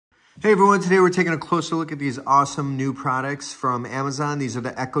Hey everyone, today we're taking a closer look at these awesome new products from Amazon. These are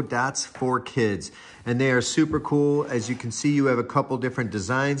the Echo Dots for kids, and they are super cool. As you can see, you have a couple different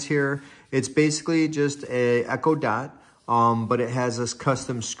designs here. It's basically just a Echo Dot, but it has this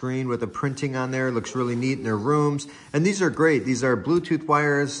custom screen with a printing on there. It looks really neat in their rooms, and these are great. These are Bluetooth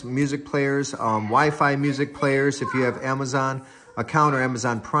wires, music players, Wi-Fi music players. If you have Amazon account or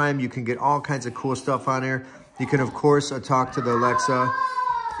Amazon Prime, you can get all kinds of cool stuff on there. You can, of course, talk to the Alexa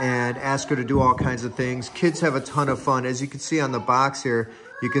and ask her to do all kinds of things. Kids have a ton of fun. As you can see on the box here,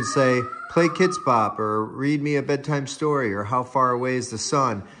 you can say, play Kids Bop, or read me a bedtime story, or how far away is the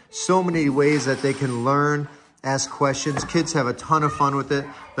sun? So many ways that they can learn, ask questions. Kids have a ton of fun with it.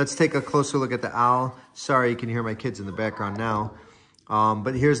 Let's take a closer look at the owl. Sorry, you can hear my kids in the background now.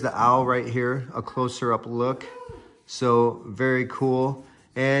 But here's the owl right here, a closer up look. So very cool.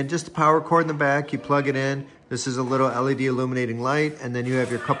 And just a power cord in the back, you plug it in. This is a little LED illuminating light, and then you have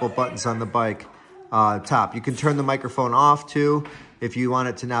your couple buttons on the bike top. You can turn the microphone off too if you want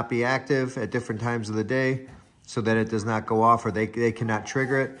it to not be active at different times of the day so that it does not go off or they cannot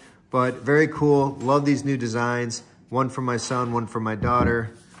trigger it. But very cool, love these new designs. One for my son, one for my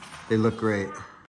daughter. They look great.